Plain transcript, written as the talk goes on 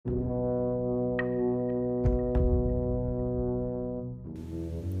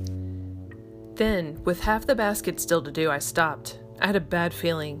Then, with half the basket still to do, I stopped. I had a bad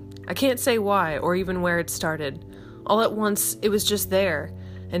feeling. I can't say why or even where it started. All at once, it was just there.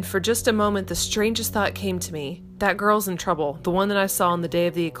 And for just a moment, the strangest thought came to me. That girl's in trouble, the one that I saw on the day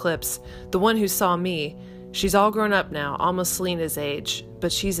of the eclipse, the one who saw me. She's all grown up now, almost Selena's age,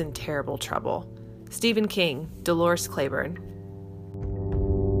 but she's in terrible trouble. Stephen King, Dolores Claiborne.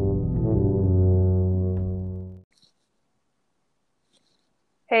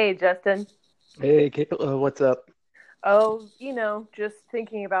 Hey, Justin. Hey, Kayla, what's up? Oh, just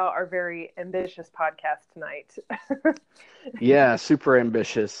thinking about our very ambitious podcast tonight. Yeah, super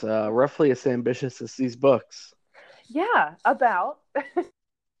ambitious. Roughly as ambitious as these books. Yeah, about a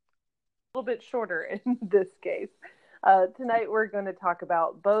little bit shorter in this case. Tonight we're going to talk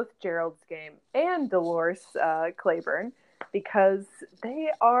about both Gerald's Game and Dolores Claiborne because they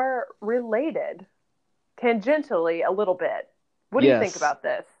are related tangentially a little bit. What do you think Yes. about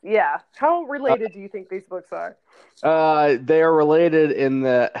this? Yeah. How Uh, related do you think these books are? they are related in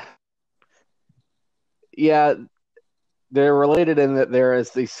that, yeah, they're related in that there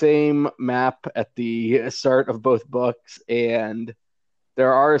is the same map at the start of both books, and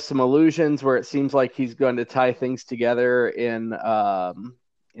there are some allusions where it seems like he's going to tie things together in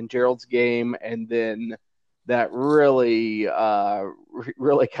Gerald's Game, and then that really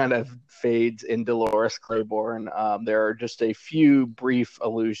kind of fades in Dolores Claiborne. There are just a few brief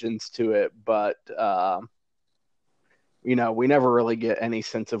allusions to it, but we never really get any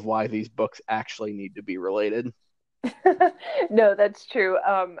sense of why these books actually need to be related. No, that's true.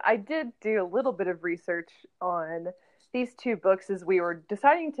 I did do a little bit of research on these two books as we were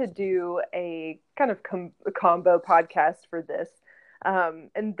deciding to do a kind of combo podcast for this.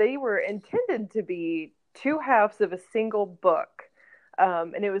 And they were intended to be two halves of a single book.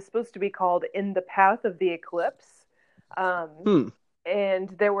 And it was supposed to be called In the Path of the Eclipse. Um, Hmm. and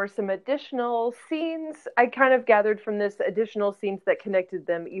there were some additional scenes. I kind of gathered from this additional scenes that connected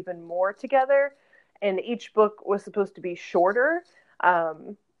them even more together. And each book was supposed to be shorter,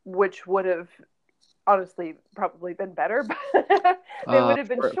 which would have honestly probably been better, but they would have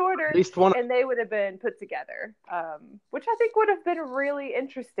been For at shorter least one. and they would have been put together, which I think would have been really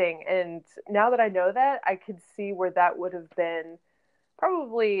interesting. And now that I know that, I could see where that would have been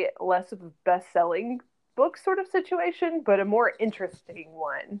probably less of a best-selling book sort of situation, but a more interesting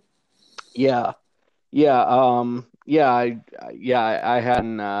one. Yeah. Yeah. I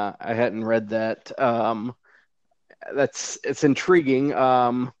hadn't read that. It's intriguing.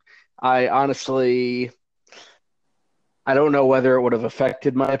 I honestly, I don't know whether it would have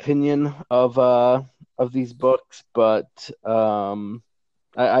affected my opinion of these books, but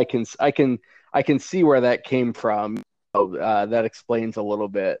I can see where that came from. That explains a little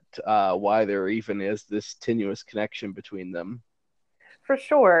bit why there even is this tenuous connection between them. For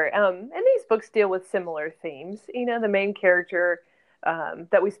sure. And these books deal with similar themes. The main character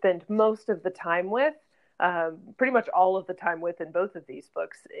that we spend most of the time with, pretty much all of the time with in both of these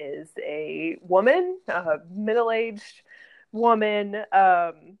books, is a woman, a middle aged woman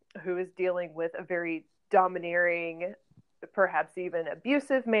who is dealing with a very domineering, perhaps even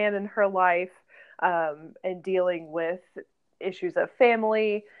abusive man in her life, and dealing with issues of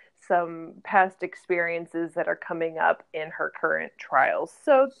family, some past experiences that are coming up in her current trials.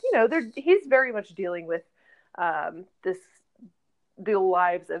 So, he's very much dealing with this the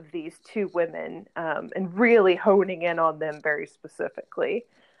lives of these two women, and really honing in on them very specifically.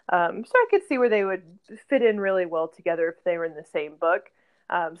 So I could see where they would fit in really well together if they were in the same book.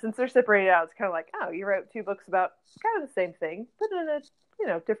 Since they're separated out, it's kind of like, oh, you wrote two books about kind of the same thing, but in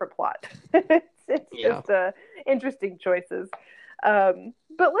a different plot. it's Yeah. just interesting choices.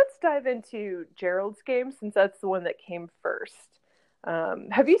 But let's dive into Gerald's Game since that's the one that came first.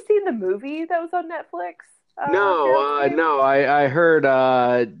 Have you seen the movie that was on Netflix? Gerald's Game? No. I heard.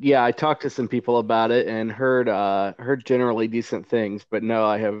 Yeah, I talked to some people about it and heard generally decent things, but no,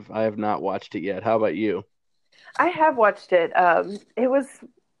 I have not watched it yet. How about you? I have watched it. It was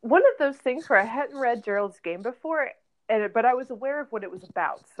one of those things where I hadn't read Gerald's Game before, but I was aware of what it was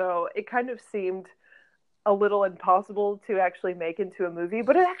about. So it kind of seemed a little impossible to actually make into a movie,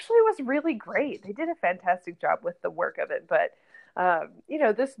 but it actually was really great. They did a fantastic job with the work of it. But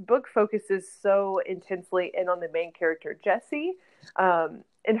this book focuses so intensely in on the main character, Jessie.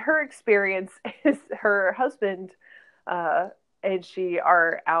 And her experience is her husband and she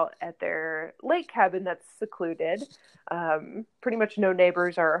are out at their lake cabin that's secluded. Pretty much no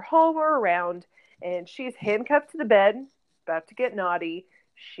neighbors are home or around, and she's handcuffed to the bed, about to get naughty.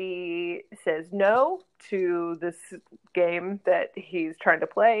 She says no to this game that he's trying to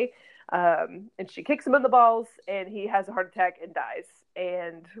play, and she kicks him in the balls, and he has a heart attack and dies.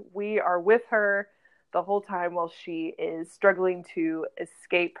 and we are with her the whole time while she is struggling to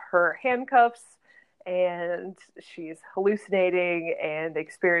escape her handcuffs, and she's hallucinating and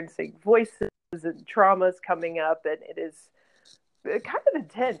experiencing voices and traumas coming up, and it is kind of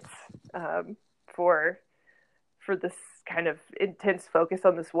intense for this kind of intense focus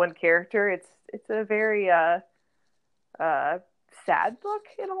on this one character. It's a very sad book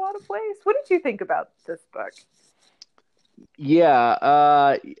in a lot of ways. What did you think about this book? Yeah,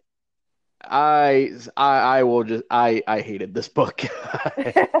 I will just I hated this book.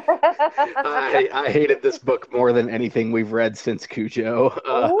 I hated this book more than anything we've read since Cujo.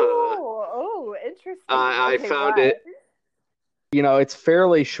 Interesting. I Okay, found why? it, it's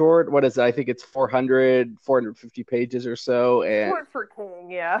fairly short. What is it? I think it's 450 pages or so, and Short for King,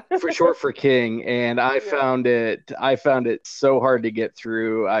 yeah. for short for King. And Yeah. I found it so hard to get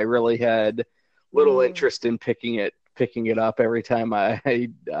through. I really had little interest in picking it up every time I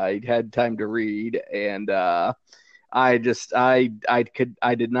had time to read, and I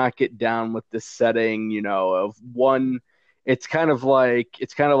did not get down with this setting, of one. It's kind of like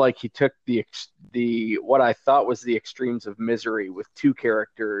he took the what I thought was the extremes of misery with two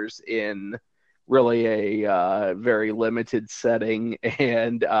characters in really a very limited setting,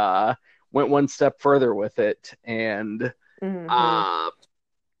 and went one step further with it. And Mm-hmm. uh,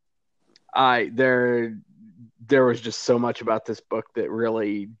 I there was just so much about this book that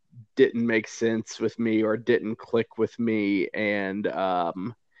really didn't make sense with me or didn't click with me. And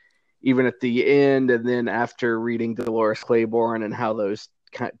even at the end, and then after reading Dolores Claiborne and how those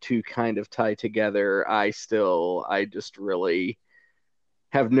two kind of tie together, I just really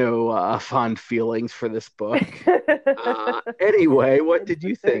have no fond feelings for this book. Anyway, what did you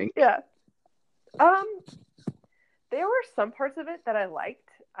Interesting. think? Yeah. There were some parts of it that I liked.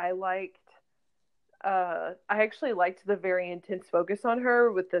 I actually liked the very intense focus on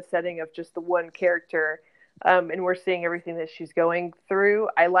her with the setting of just the one character, and we're seeing everything that she's going through.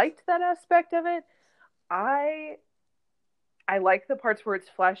 I liked that aspect of it. I like the parts where it's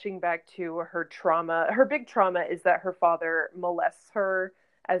flashing back to her trauma. Her big trauma is that her father molests her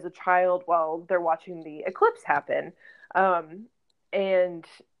as a child while they're watching the eclipse happen. And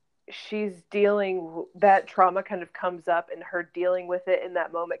she's that trauma kind of comes up, and her dealing with it in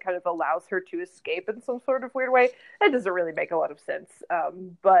that moment kind of allows her to escape in some sort of weird way. It doesn't really make a lot of sense.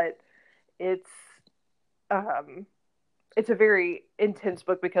 But it's, it's a very intense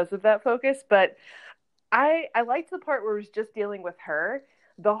book because of that focus. But I liked the part where it was just dealing with her.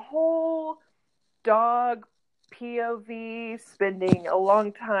 The whole dog POV, spending a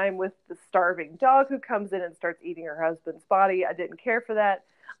long time with the starving dog who comes in and starts eating her husband's body. I didn't care for that.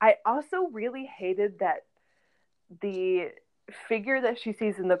 I also really hated that the figure that she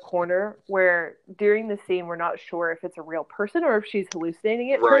sees in the corner, where during the scene we're not sure if it's a real person or if she's hallucinating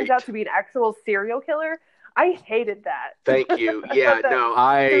it, Right. turns out to be an actual serial killer. I hated that. Thank you. Yeah, no,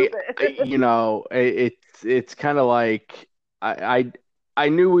 it's kind of like I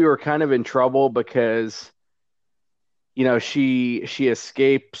knew we were kind of in trouble because she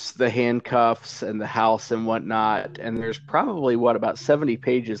escapes the handcuffs and the house and whatnot, and there's probably about 70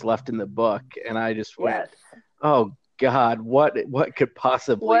 pages left in the book, and I just went, Yes. oh God, what could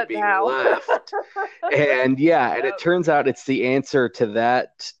possibly What be now? left? And yeah, and Yep. it turns out it's the answer to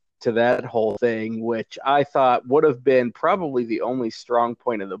that whole thing, which I thought would have been probably the only strong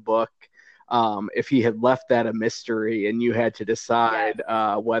point of the book, if he had left that a mystery and you had to decide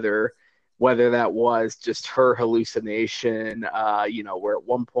whether that was just her hallucination, where at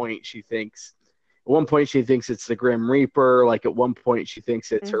one point she thinks it's the Grim Reaper, like at one point she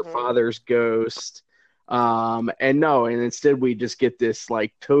thinks it's her father's ghost. And instead we just get this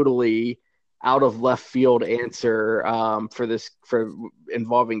like totally out of left field answer for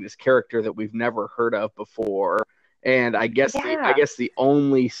involving this character that we've never heard of before. And I guess the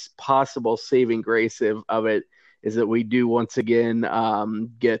only possible saving grace of it is that we do once again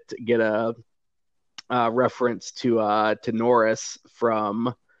get a reference to Norris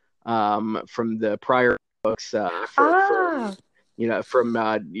from the prior books.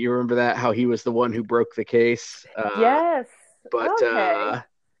 You remember that, how he was the one who broke the case. Yes. But okay.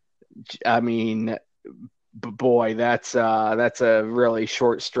 I mean, boy, that's a really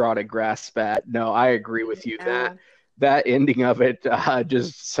short straw to grasp at. No, I agree with you. That ending of it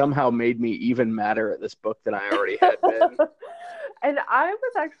just somehow made me even madder at this book than I already had been. And I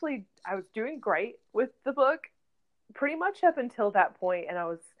was doing great with the book pretty much up until that point,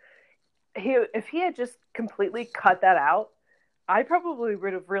 and if he had just completely cut that out, I probably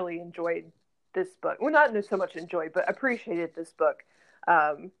would have really enjoyed this book. Well, not so much enjoyed, but appreciated this book,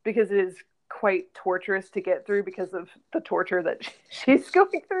 because it is quite torturous to get through because of the torture that she's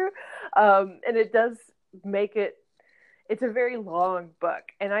going through. And it does make it's a very long book.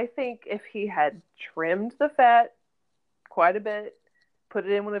 And I think if he had trimmed the fat quite a bit, put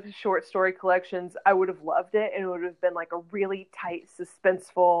it in one of his short story collections, I would have loved it. And it would have been like a really tight,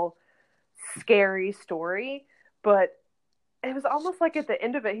 suspenseful, scary story. But it was almost like at the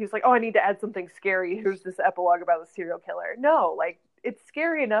end of it, he was like, oh, I need to add something scary. Here's this epilogue about the serial killer. No, like, it's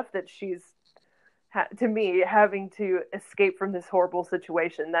scary enough that she's, to me, having to escape from this horrible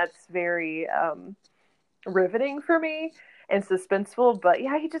situation. That's very riveting for me and suspenseful. But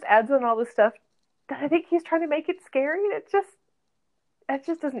yeah, he just adds on all this stuff that I think he's trying to make it scary. And it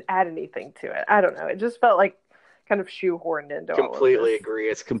just doesn't add anything to it. I don't know. It just felt like kind of shoehorned into all of this. Completely agree.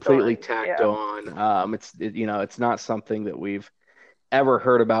 It's completely tacked on. It's not something that we've ever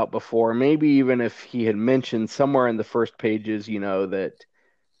heard about before. Maybe even if he had mentioned somewhere in the first pages, that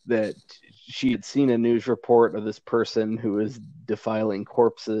she had seen a news report of this person who was defiling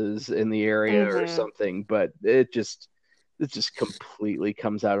corpses in the area or something, but it just completely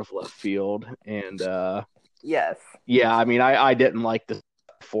comes out of left field. And yes, yeah, I mean, I didn't like the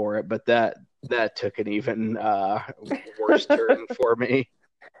for it, but that took an even worse turn for me.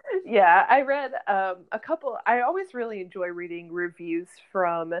 Yeah, I read a couple. I always really enjoy reading reviews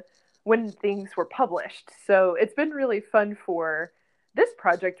from when things were published. So it's been really fun for this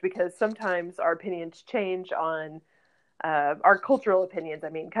project because sometimes our opinions change on our cultural opinions. I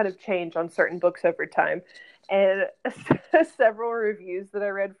mean, kind of change on certain books over time. And several reviews that I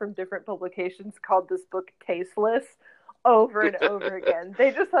read from different publications called this book tasteless over and over again.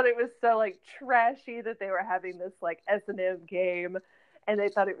 They just thought it was so like trashy that they were having this like S&M game, and they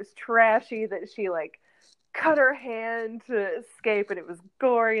thought it was trashy that she like cut her hand to escape and it was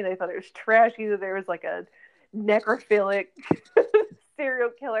gory, and they thought it was trashy that there was like a necrophilic serial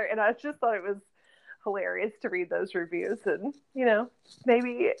killer. And I just thought it was hilarious to read those reviews. And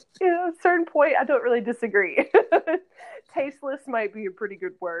maybe at a certain point I don't really disagree. Tasteless might be a pretty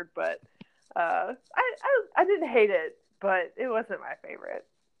good word, but I didn't hate it, but it wasn't my favorite.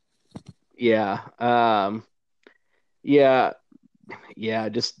 Yeah.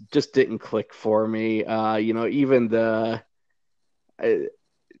 Just didn't click for me. Even the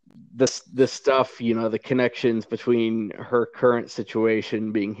stuff, the connections between her current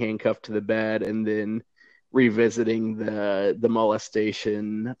situation, being handcuffed to the bed, and then revisiting the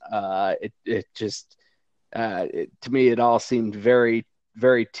molestation. To me, it all seemed very,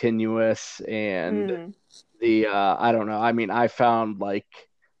 very tenuous, and I don't know. I mean, I found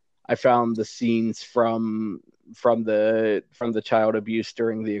the scenes from the child abuse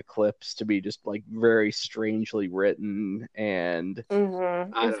during the eclipse to be just like very strangely written, and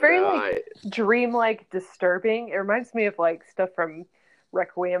it's very dreamlike, disturbing. It reminds me of like stuff from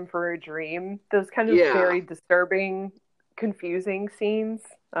Requiem for a Dream. Those kind of very disturbing, confusing scenes.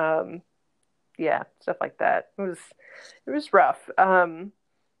 Stuff like that. It was rough.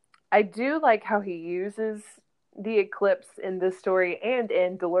 I do like how he uses the eclipse in this story and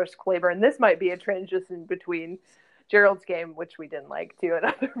in Dolores Claiborne. This might be a transition between Gerald's Game, which we didn't like, to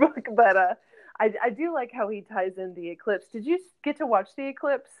another book, but I do like how he ties in the eclipse. Did you get to watch the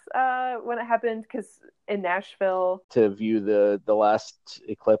eclipse when it happened? Because in Nashville, to view the last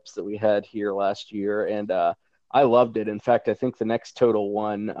eclipse that we had here last year, and I loved it. In fact, I think the next total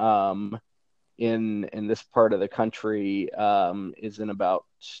one in this part of the country is in about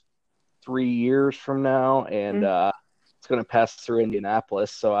 3 years from now, and it's going to pass through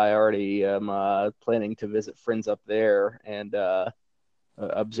Indianapolis, so I already am planning to visit friends up there and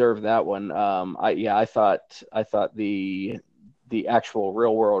observe that one. I thought the actual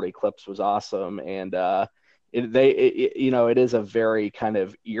real world eclipse was awesome, and it is a very kind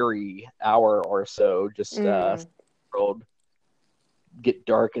of eerie hour or so, just world get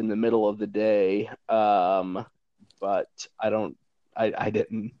dark in the middle of the day, but I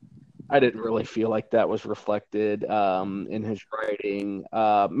didn't really feel like that was reflected in his writing.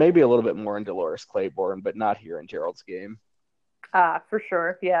 Maybe a little bit more in Dolores Claiborne, but not here in Gerald's Game. For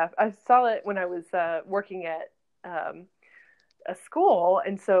sure. Yeah. I saw it when I was working at a school.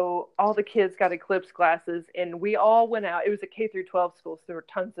 And so all the kids got Eclipse glasses, and we all went out. It was a K through 12 school, so there were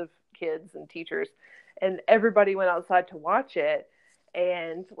tons of kids and teachers, and everybody went outside to watch it.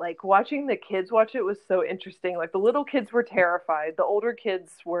 And like watching the kids watch it was so interesting. Like the little kids were terrified. The older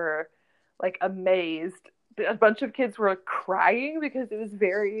kids were like amazed. A bunch of kids were crying because it was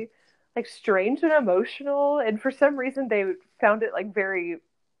very like strange and emotional. And for some reason they found it like very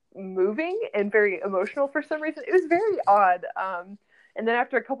moving and very emotional for some reason. It was very odd. And then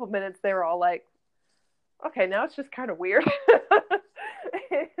after a couple minutes they were all like, okay, now it's just kind of weird.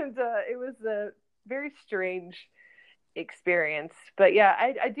 and it was a very strange experience. But yeah,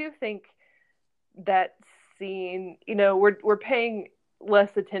 I do think that scene, we're paying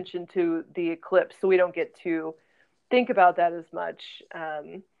less attention to the eclipse, so we don't get to think about that as much.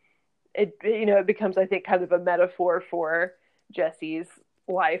 It becomes, I think, kind of a metaphor for Jesse's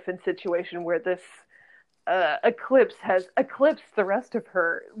life and situation where this eclipse has eclipsed the rest of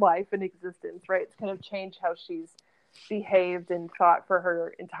her life and existence, right? It's kind of changed how she's behaved and thought for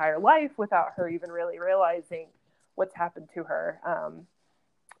her entire life without her even really realizing what's happened to her.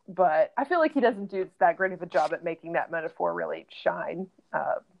 But I feel like he doesn't do that great of a job at making that metaphor really shine.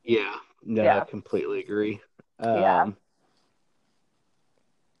 I completely agree. Yeah.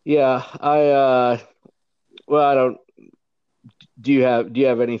 Yeah, I don't. Do you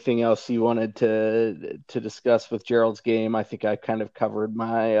have anything else you wanted to discuss with Gerald's game? I think I kind of covered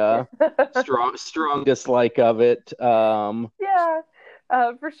my strong dislike of it. Yeah,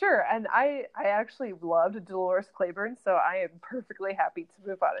 for sure. And I actually loved Dolores Claiborne, so I am perfectly happy to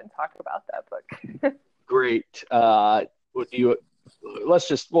move on and talk about that book. Great. Would you?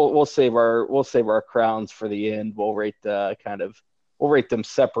 We'll save our crowns for the end. We'll rate them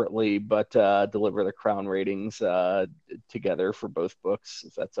separately, but deliver the crown ratings together for both books,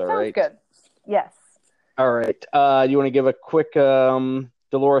 if that's all right. Sounds good. Yes. All right. You want to give a quick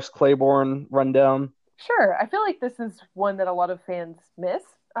Dolores Claiborne rundown? Sure. I feel like this is one that a lot of fans miss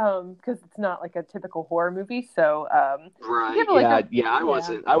because it's not like a typical horror movie. So right. I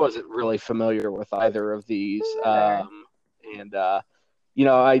wasn't really familiar with either of these. One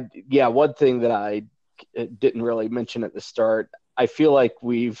thing that I didn't really mention at the start, I feel like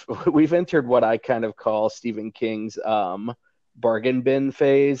we've entered what I kind of call Stephen King's bargain bin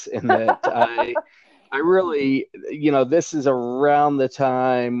phase, in that I really, this is around the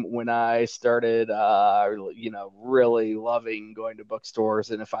time when I started, really loving going to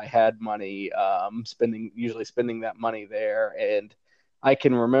bookstores, and if I had money, spending that money there. And I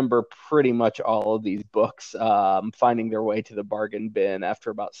can remember pretty much all of these books finding their way to the bargain bin after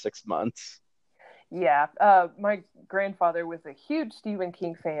about 6 months. Yeah, my grandfather was a huge Stephen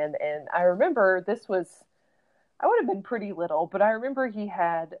King fan, and I remember I would have been pretty little, but I remember he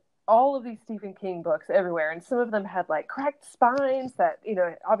had all of these Stephen King books everywhere, and some of them had like cracked spines that,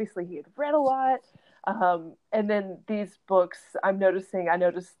 obviously he had read a lot. And then these books, I noticed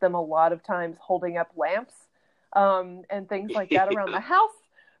them a lot of times holding up lamps, and things like that around the house,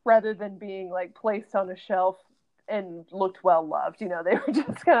 rather than being like placed on a shelf and looked well loved. They were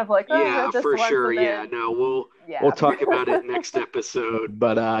just kind of like, for sure. We'll talk about it next episode.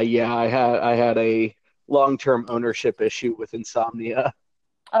 But I had a long-term ownership issue with insomnia.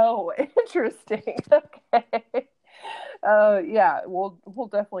 Oh, interesting. Okay. We'll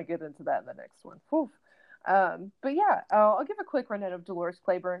definitely get into that in the next one. But yeah, I'll give a quick rundown of Dolores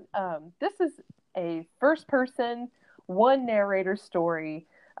Claiborne. This is a first-person, one narrator story.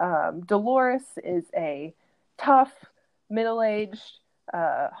 Dolores is a tough, middle-aged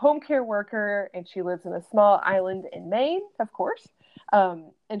home care worker, and she lives in a small island in Maine, of course.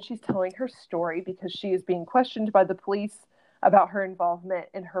 And she's telling her story because she is being questioned by the police about her involvement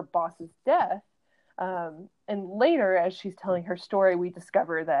in her boss's death. And later, as she's telling her story, we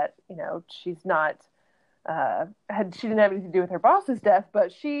discover that, she's not, she didn't have anything to do with her boss's death,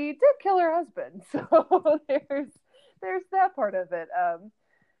 but she did kill her husband. So there's that part of it.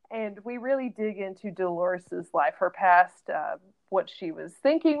 And we really dig into Dolores's life, her past, what she was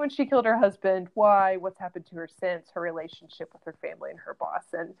thinking when she killed her husband, what's happened to her since, her relationship with her family and her boss.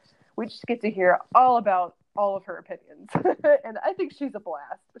 And we just get to hear all about all of her opinions. And I think she's a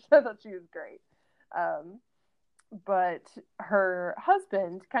blast. I thought she was great. But her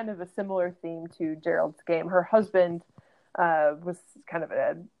husband, kind of a similar theme to Gerald's game, her husband was kind of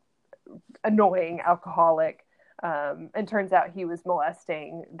an annoying alcoholic. And turns out he was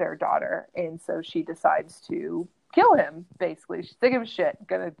molesting their daughter. And so she decides to kill him, basically. She's sick of his shit,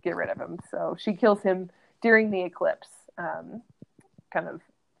 gonna get rid of him. So she kills him during the eclipse. Kind of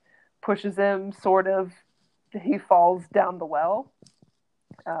pushes him, sort of. He falls down the well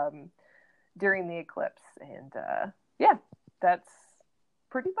during the eclipse. And that's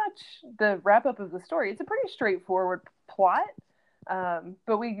pretty much the wrap up of the story. It's a pretty straightforward plot.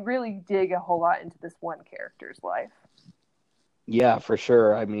 But we really dig a whole lot into this one character's life. Yeah, for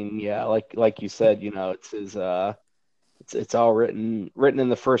sure. I mean, like you said, it's all written in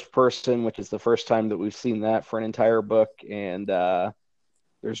the first person, which is the first time that we've seen that for an entire book. And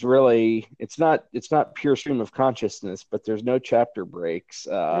there's really, it's not pure stream of consciousness, but there's no chapter breaks.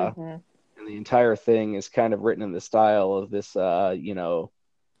 And the entire thing is kind of written in the style of this,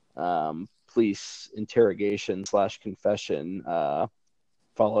 police interrogation / confession.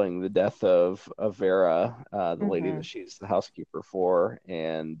 following the death of Vera, the lady Mm-hmm. that she's the housekeeper for.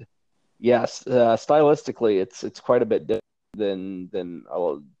 And yes, stylistically, it's quite a bit different than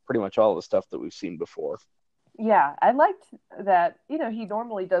pretty much all the stuff that we've seen before. Yeah, I liked that, he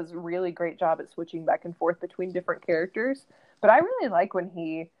normally does a really great job at switching back and forth between different characters, but I really like when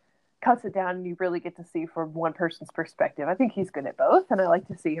he cuts it down and you really get to see from one person's perspective. I think he's good at both, and I like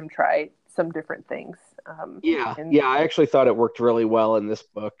to see him try some different things. Yeah, And yeah, I actually thought it worked really well in this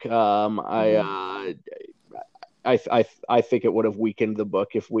book. mhm. I think it would have weakened the book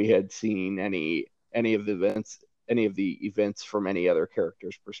if we had seen any of the events from any other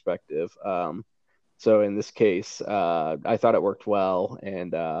character's perspective. So in this case, I thought it worked well,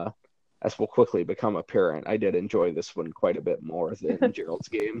 and as will quickly become apparent, I did enjoy this one quite a bit more than Gerald's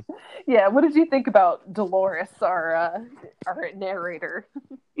game. Yeah, what did you think about Dolores, our narrator?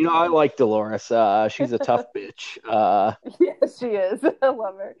 I like Dolores. She's a tough bitch. Yes, she is. I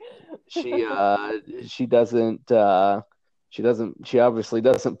love her. She uh, she doesn't she obviously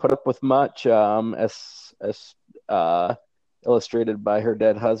doesn't put up with much, as illustrated by her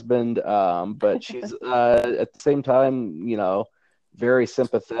dead husband. But she's at the same time, very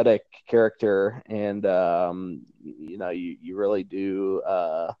sympathetic character, and you really do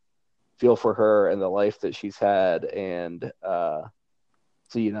feel for her and the life that she's had. And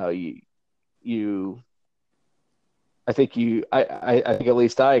so you I think at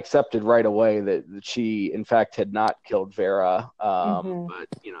least I accepted right away that she in fact had not killed Vera. Hmm. But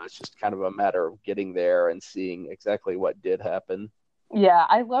it's just kind of a matter of getting there and seeing exactly what did happen. Yeah,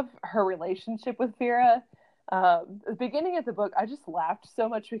 I love her relationship with Vera. The beginning of the book, I just laughed so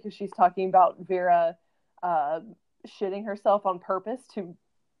much because she's talking about Vera uh, shitting herself on purpose to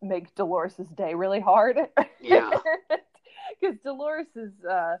make Dolores's day really hard. Yeah, Because Dolores is,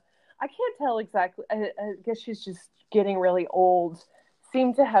 I can't tell exactly. I guess she's just getting really old.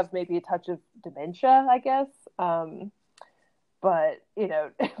 Seemed to have maybe a touch of dementia, I guess. But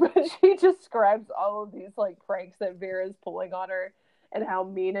but she describes all of these like pranks that Vera's pulling on her and how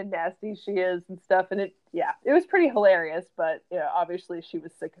mean and nasty she is and stuff. And it was pretty hilarious. But obviously she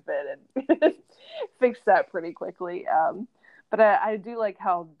was sick of it and fixed that pretty quickly. But I do like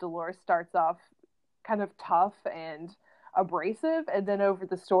how Dolores starts off kind of tough and abrasive, and then over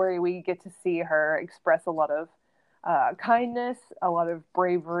the story we get to see her express a lot of kindness, a lot of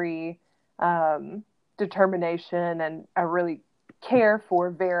bravery, determination, and a really care for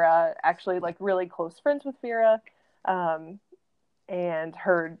Vera. Actually, like really close friends with Vera, um, and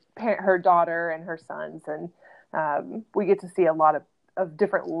her daughter and her sons, and we get to see a lot of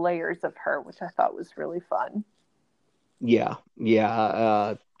different layers of her, which I thought was really fun. yeah,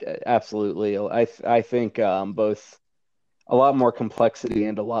 yeah, absolutely. I think both a lot more complexity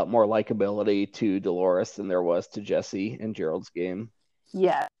and a lot more likability to Dolores than there was to Jesse in Gerald's game.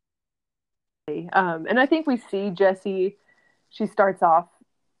 Yeah, and I think we see Jessie. She starts off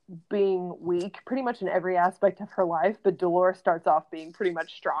being weak pretty much in every aspect of her life, but Dolores starts off being pretty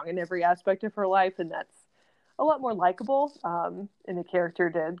much strong in every aspect of her life, and that's a lot more likable. And the character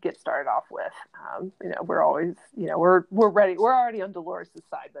did get started off with. We're always, we're ready. We're already on Dolores'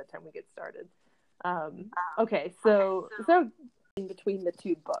 side by the time we get started. Okay, so in between the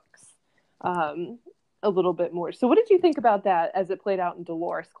two books, um, a little bit more. So, what did you think about that as it played out in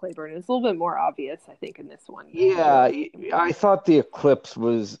Dolores Claiborne? It's a little bit more obvious, I think, in this one. Yeah, I thought the eclipse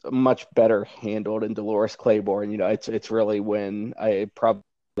was much better handled in Dolores Claiborne. It's really when I probably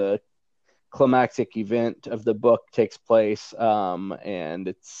the climactic event of the book takes place,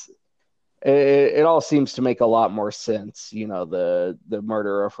 and it all seems to make a lot more sense. The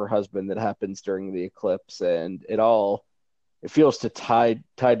murder of her husband that happens during the eclipse, and it feels to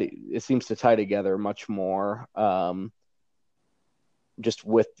it seems to tie together much more. Just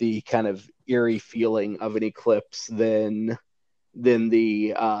with the kind of eerie feeling of an eclipse than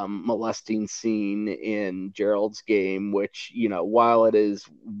the molesting scene in Gerald's game, which while it is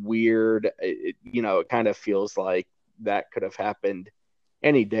weird, it kind of feels like that could have happened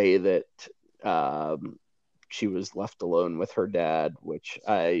any day that she was left alone with her dad. Which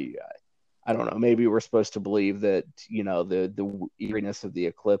I don't know. Maybe we're supposed to believe that the eeriness of the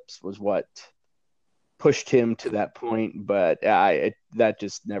eclipse was what pushed him to that point, but that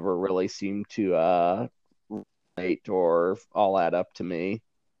just never really seemed to relate or all add up to me.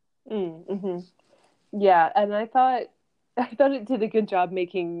 Mm-hmm. Yeah, and I thought it did a good job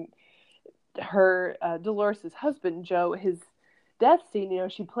making her Dolores's husband Joe his death scene.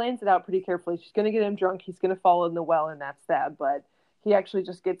 She plans it out pretty carefully. She's going to get him drunk. He's going to fall in the well, and that's that. But he actually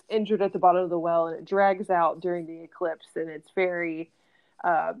just gets injured at the bottom of the well, and it drags out during the eclipse, and it's very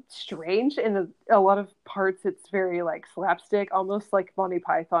strange. In a lot of parts, it's very like slapstick, almost like Monty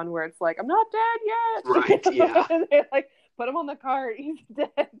Python, where it's like, I'm not dead Right. yet. Yeah. And they like put him on the cart. He's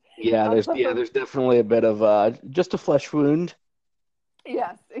dead. Yeah. There's definitely a bit of just a flesh wound.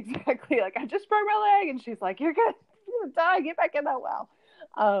 Yes, exactly. Like, I just broke my leg, and she's like, you're gonna die. Get back in that well.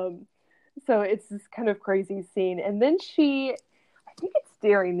 Um, so it's this kind of crazy scene, and then I think it's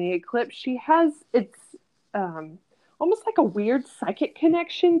during the eclipse, it's um, almost like a weird psychic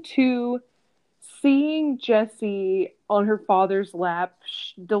connection to seeing Jesse on her father's lap.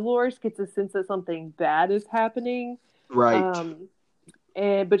 Dolores gets a sense that something bad is happening. Right.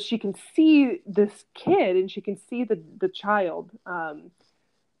 But she can see this kid, and she can see the child.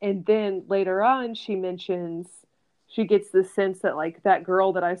 And then later on, she gets the sense that like that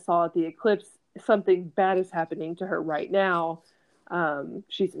girl that I saw at the eclipse, something bad is happening to her right now.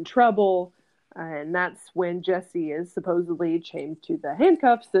 She's in trouble, and that's when Jesse is supposedly chained to the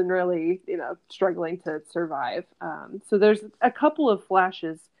handcuffs and really, struggling to survive. So there's a couple of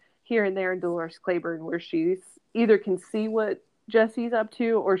flashes here and there in Dolores Claiborne where she's either can see what Jesse's up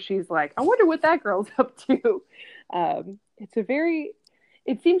to, or she's like, I wonder what that girl's up to.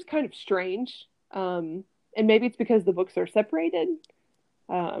 It seems kind of strange. And maybe it's because the books are separated.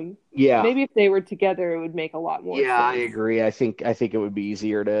 Yeah. Maybe if they were together, it would make a lot more sense. I agree. I think it would be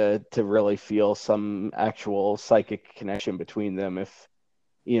easier to really feel some actual psychic connection between them if,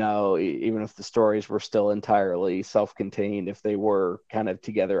 even if the stories were still entirely self-contained, if they were kind of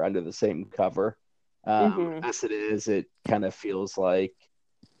together under the same cover. As it is, it kind of feels like,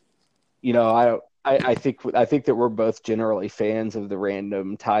 I think that we're both generally fans of the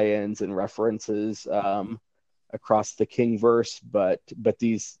random tie-ins and references across the Kingverse, but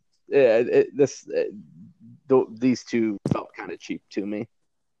these these two felt kind of cheap to me.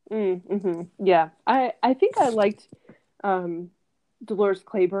 Yeah, I think I liked Dolores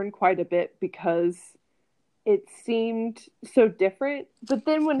Claiborne quite a bit because it seemed so different. But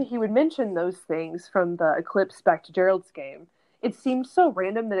then when he would mention those things from the Eclipse back to Gerald's game, it seemed so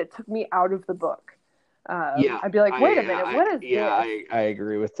random that it took me out of the book. I'd be like, wait a minute, what is this? Yeah, I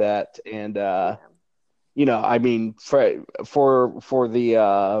agree with that. And, I mean, for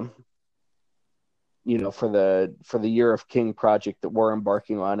the, for the Year of King project that we're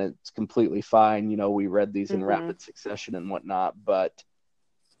embarking on, it's completely fine. We read these in rapid succession and whatnot, but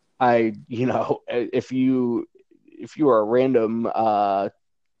if you are a random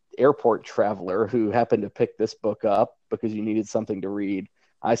airport traveler who happened to pick this book up because you needed something to read,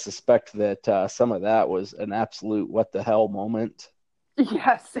 I suspect that some of that was an absolute what the hell moment.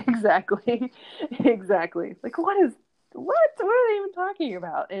 Yes, exactly. Exactly. Like, what are they even talking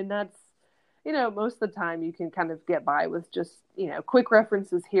about? And that's, most of the time you can kind of get by with just, quick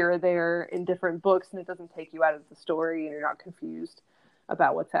references here or there in different books, and it doesn't take you out of the story and you're not confused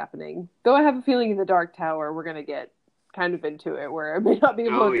about what's happening. Though I have a feeling in the Dark Tower we're going to get kind of into it where I may not be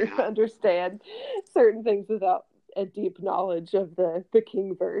able to understand certain things without a deep knowledge of the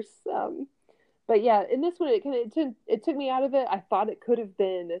Kingverse. But yeah, in this one, it took me out of it. I thought it could have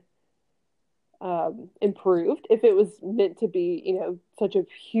been improved if it was meant to be, such a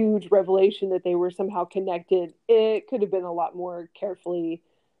huge revelation that they were somehow connected. It could have been a lot more carefully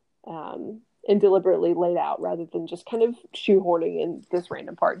and deliberately laid out rather than just kind of shoehorning in this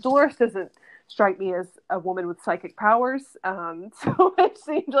random part. Dolores doesn't strike me as a woman with psychic powers, so it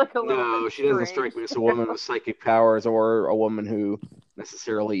seemed like a little bit she doesn't strike me as a woman with psychic powers or a woman who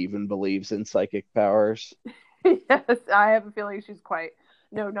necessarily even believes in psychic powers. Yes, I have a feeling she's quite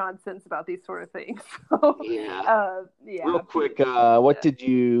no nonsense about these sort of things. So, yeah. Real quick, what did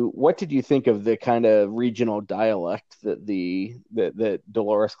you think of the kind of regional dialect that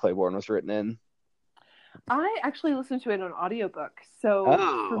Dolores Claiborne was written in? I actually listened to it on audiobook. So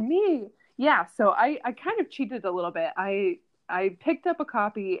for me, so I kind of cheated a little bit. I picked up a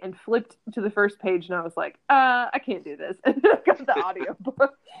copy and flipped to the first page, and I was like, I can't do this. And then I got the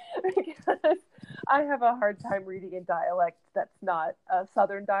audiobook because I have a hard time reading in dialect that's not a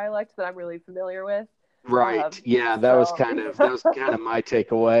Southern dialect that I'm really familiar with. Right. That was kind of my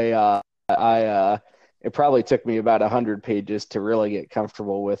takeaway. It probably took me about 100 pages to really get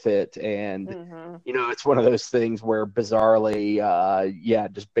comfortable with it. And, it's one of those things where bizarrely,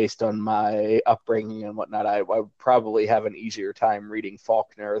 just based on my upbringing and whatnot, I would probably have an easier time reading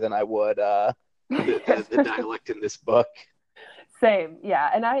Faulkner than I would the dialect in this book. Same.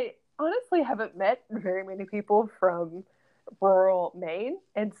 Yeah. And I honestly haven't met very many people from rural Maine,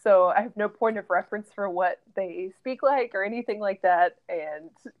 and so I have no point of reference for what they speak like or anything like that.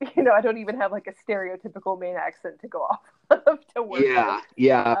 And I don't even have like a stereotypical Maine accent to go off of to work with.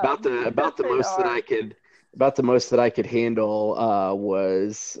 About the most that about the most that I could handle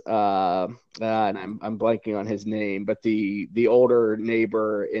was and I'm blanking on his name, but the older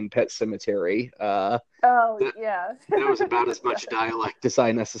neighbor in Pet Cemetery. Oh, That, yeah. that was about as much dialect as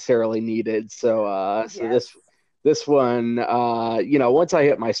I necessarily needed. So Yes. this one, once I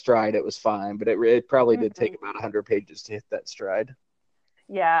hit my stride, it was fine, but it probably did take Mhm. about 100 pages to hit that stride.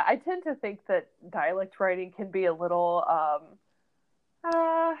 Yeah, I tend to think that dialect writing can be a little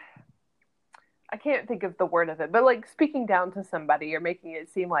uh I can't think of the word of it, but like speaking down to somebody or making it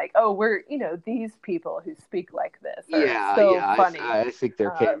seem like, oh, we're, these people who speak like this are Yeah, so yeah, funny. I think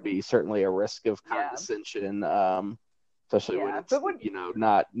there can Um, be certainly a risk of yeah, condescension, especially when yeah, it's but when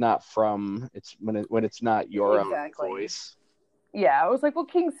not from it's when it's not your own exactly, voice. yeah, I was like, well,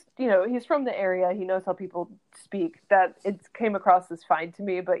 King's, he's from the area, he knows how people speak. That it came across as fine to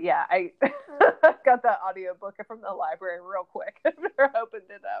me, but yeah, I got that audiobook from the library real quick after I opened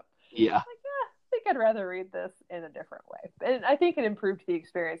it up. Yeah, Like, yeah, I think I'd rather read this in a different way. And I think it improved the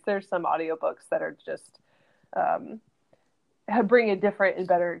experience. There's some audiobooks that are just um, bring a different and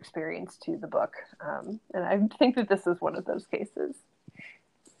better experience to the book. And I think that this is one of those cases.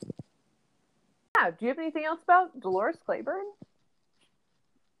 Yeah. Do you have anything else about Dolores Claiborne?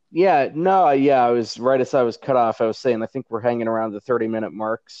 yeah, no, yeah. I was right as I was cut off. I was saying I think we're hanging around the 30-minute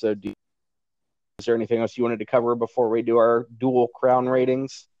mark. So, is there anything else you wanted to cover before we do our dual crown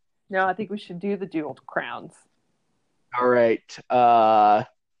ratings? No, I think we should do the dual crowns. All right.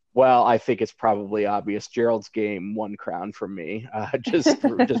 Well, I think it's probably obvious. Gerald's Game, one crown from me. Just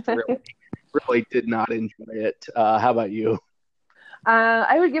really did not enjoy it. How about you?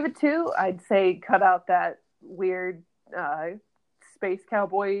 I would give it two. I'd say cut out that weird space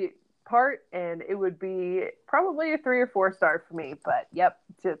cowboy part, and it would be probably a 3 or 4 star for me. But yep,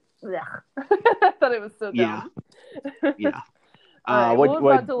 just I thought it was so Yeah, dumb. yeah. All right. Well, what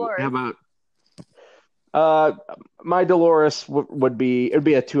What? about How Dolores? about uh, my Dolores would be it'd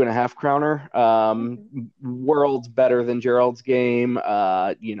be a 2.5 crowner. Mm-hmm. Worlds better than Gerald's Game.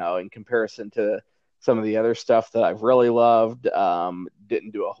 In comparison to some of the other stuff that I've really loved.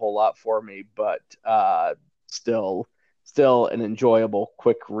 Didn't do a whole lot for me, but still, still an enjoyable,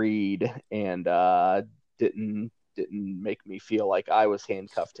 quick read, and didn't make me feel like I was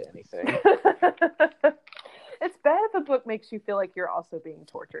handcuffed to anything. It's bad if a book makes you feel like you're also being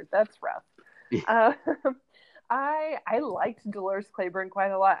tortured. That's rough. Uh, I liked Dolores Claiborne quite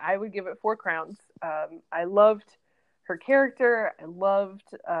a lot. I would give it 4 crowns. I loved her character. I loved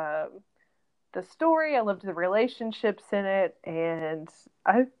the story. I loved the relationships in it, and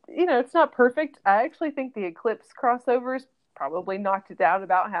it's not perfect. I actually think the Eclipse crossovers probably knocked it down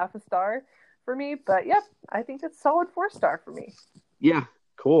about half a star for me. But yep, I think it's solid 4 star for me. Yeah,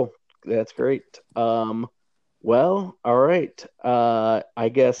 cool. That's great. Well, all right. I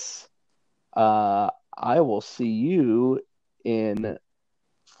guess I will see you in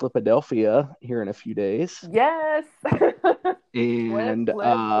Philadelphia here in a few days. Yes. And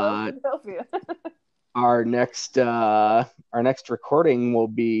Philadelphia. our next recording will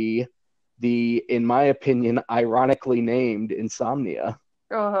be in my opinion, ironically named Insomnia.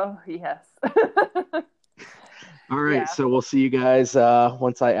 Oh, yes. All right, Yeah. so we'll see you guys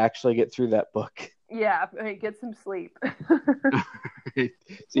once I actually get through that book. Yeah. Hey, get some sleep. See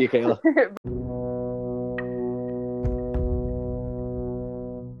you, Kayla.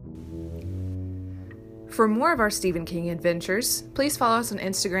 For more of our Stephen King adventures, please follow us on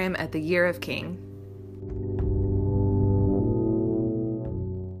Instagram at The Year of King.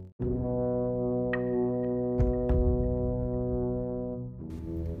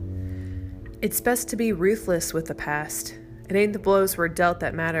 It's best to be ruthless with the past. It ain't the blows we're dealt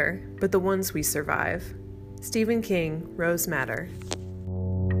that matter, but the ones we survive. Stephen King, Rose Madder.